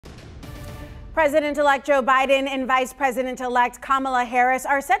President-elect Joe Biden and Vice President-elect Kamala Harris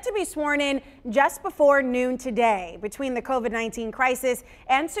are set to be sworn in just before noon today. Between the COVID-19 crisis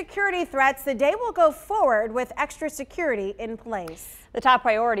and security threats, the day will go forward with extra security in place. The top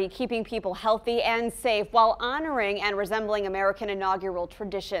priority, keeping people healthy and safe while honoring and resembling American inaugural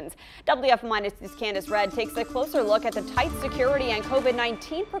traditions. WF-MINUS's Candace Red takes a closer look at the tight security and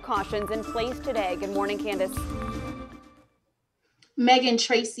COVID-19 precautions in place today. Good morning, Candace. Megan,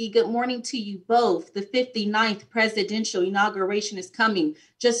 Tracy, good morning to you both. The 59th presidential inauguration is coming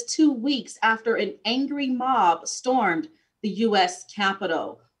just 2 weeks after an angry mob stormed the U.S.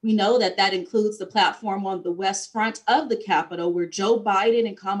 Capitol. We know that includes the platform on the west front of the Capitol, where Joe Biden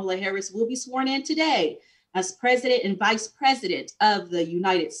and Kamala Harris will be sworn in today as president and vice president of the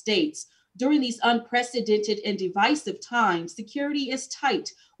United States. During these unprecedented and divisive times, security is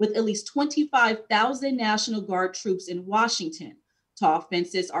tight, with at least 25,000 National Guard troops in Washington. Tall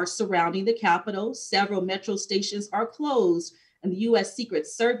fences are surrounding the Capitol. Several metro stations are closed, and the U.S. Secret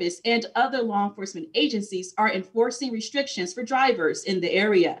Service and other law enforcement agencies are enforcing restrictions for drivers in the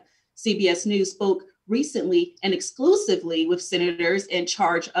area. CBS News spoke recently and exclusively with senators in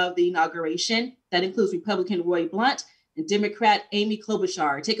charge of the inauguration. That includes Republican Roy Blunt and Democrat Amy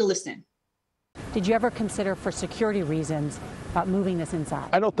Klobuchar. Take a listen. Did you ever consider, for security reasons, about moving this inside?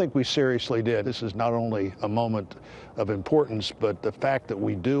 I don't think we seriously did. This is not only a moment of importance, but the fact that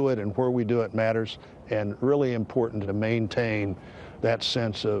we do it and where we do it matters, and really important to maintain that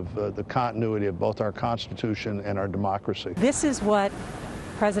sense of the continuity of both our Constitution and our democracy. This is what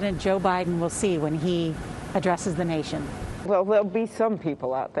President Joe Biden will see when he addresses the nation. Well, there'll be some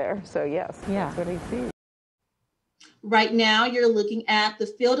people out there, so yes, that's what he sees. Right now, you're looking at the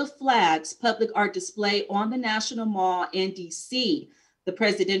Field of Flags public art display on the National Mall in D.C. The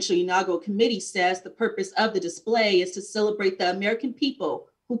Presidential Inaugural Committee says the purpose of the display is to celebrate the American people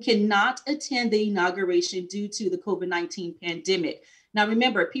who cannot attend the inauguration due to the COVID-19 pandemic. Now,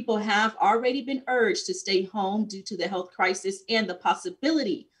 remember, people have already been urged to stay home due to the health crisis and the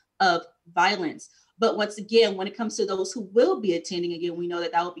possibility of violence. But once again, when it comes to those who will be attending, again, we know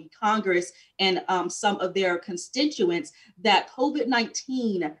that will be Congress and some of their constituents, that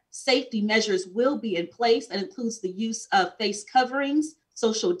COVID-19 safety measures will be in place. That includes the use of face coverings,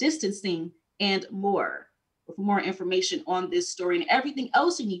 social distancing, and more. For more information on this story and everything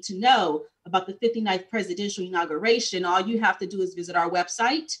else you need to know about the 59th presidential inauguration, all you have to do is visit our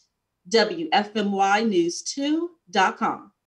website, WFMYnews2.com.